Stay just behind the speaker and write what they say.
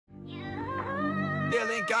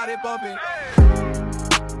Dylan got it bumping.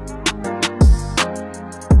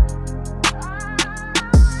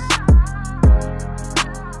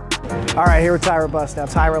 All right, here with Tyra Buss now.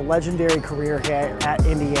 Tyra, legendary career here at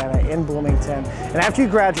Indiana in Bloomington. And after you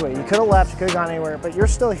graduate, you could have left, you could have gone anywhere, but you're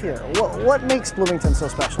still here. What makes Bloomington so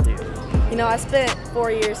special to you? You know, I spent 4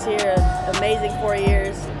 years here, amazing 4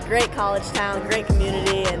 years, great college town, great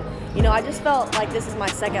community, and you know, I just felt like this is my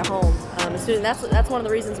second home. That's one of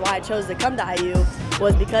the reasons why I chose to come to IU,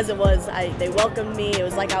 was because they welcomed me. It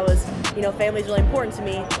was like I was, you know, family's really important to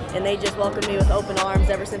me, and they just welcomed me with open arms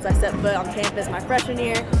ever since I stepped foot on campus my freshman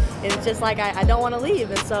year. And it's just like I don't want to leave,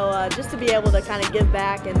 and so just to be able to kind of give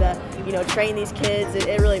back and you know, train these kids,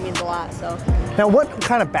 it really means a lot. So. Now, what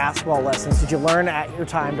kind of basketball lessons did you learn at your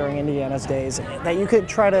time during Indiana's days that you could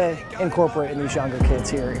try to incorporate in these younger kids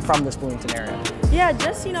here from this Bloomington area? Yeah,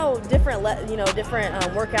 just different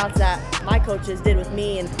workouts that my coaches did with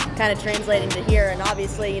me, and kind of translating to here. And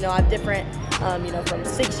obviously, you know, I'm different. From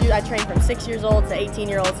 6 years, I trained from 6 years old to 18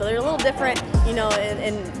 years old, so they're a little different, you know,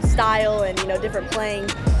 in style and, you know, different playing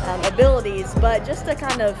abilities. But just to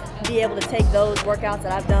kind of be able to take those workouts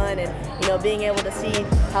that I've done, and you know, being able to see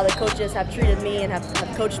how the coaches have treated me and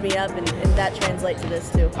have coached me up, and that translates to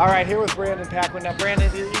this too. All right, here with Brandon Paquin. Now,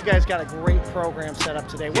 Brandon, you guys got a great program set up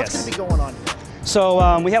today. What's going to be going on here?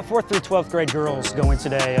 So we have 4th through 12th grade girls going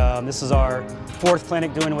today. This is our 4th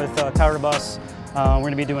clinic doing it with Tyra Buss. We're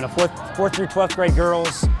going to be doing a 4th through 12th grade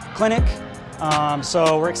girls clinic.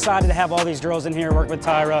 So we're excited to have all these girls in here work with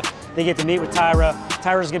Tyra. They get to meet with Tyra.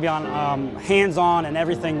 Tyra's going to be on hands-on in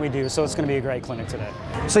everything we do, so it's going to be a great clinic today.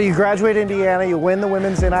 So you graduate Indiana, you win the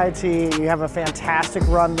women's NIT, you have a fantastic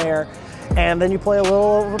run there, and then you play a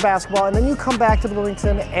little over basketball, and then you come back to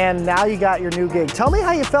Bloomington, and now you got your new gig. Tell me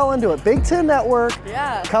how you fell into it. Big Ten Network,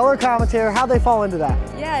 yeah, color commentator, how'd they fall into that?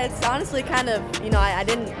 Yeah, it's honestly kind of, you know, I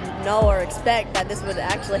didn't know or expect that this would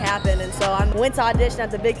actually happen, and so I went to audition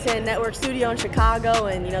at the Big Ten Network studio in Chicago,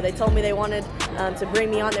 and you know, they told me they wanted to bring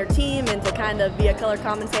me on their team and to kind of be a color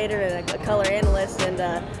commentator and a color analyst, and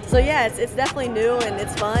so yeah, it's definitely new and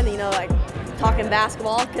it's fun. You know, like talking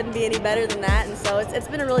basketball couldn't be any better than that, and so it's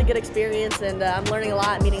been a really good experience, and I'm learning a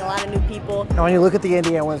lot, meeting a lot of new people. Now, when you look at the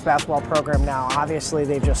Indiana women's basketball program now, obviously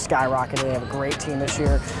they've just skyrocketed. They have a great team this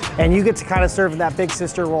year, and you get to kind of serve in that big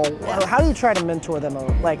sister role. Yeah. How do you try to mentor them,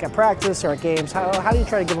 like at practice or at games? How do you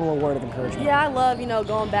try to give them a little word of encouragement? Yeah, I love, you know,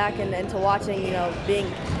 going back and to watching, you know, being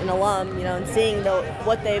an alum, you know, and seeing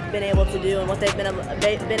what they've been able to do and what they've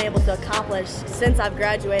been able to accomplish since I've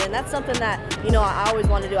graduated. And that's something that, you know, I always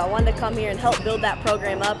wanted to do. I wanted to come here and help build that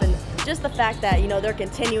program up, and just the fact that, you know, they're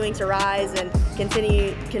continuing to rise and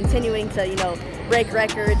continuing to, you know, break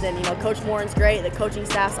records, and you know, Coach Morin's great, the coaching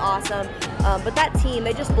staff's awesome, but that team,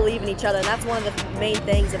 they just believe in each other, and that's one of the main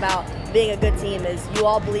things about being a good team, is you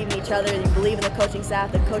all believe in each other, you believe in the coaching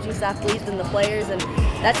staff believes in the players, and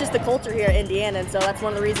that's just the culture here at Indiana, and so that's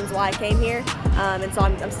one of the reasons why I came here, and so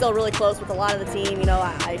I'm still really close with a lot of the team. You know,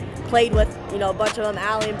 I played with, you know, a bunch of them,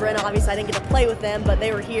 Allie and Brenna. Obviously I didn't get to play with them, but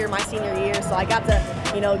they were here my senior year, so I got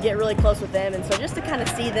to, you know, get really close with them, and so just to kind of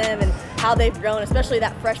see them and how they've grown, especially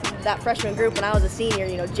that freshman group when I was a senior,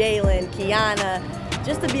 you know, Jalen, Kiana,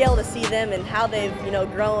 just to be able to see them and how they've, you know,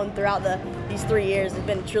 grown throughout these 3 years has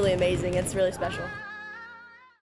been truly amazing. It's really special.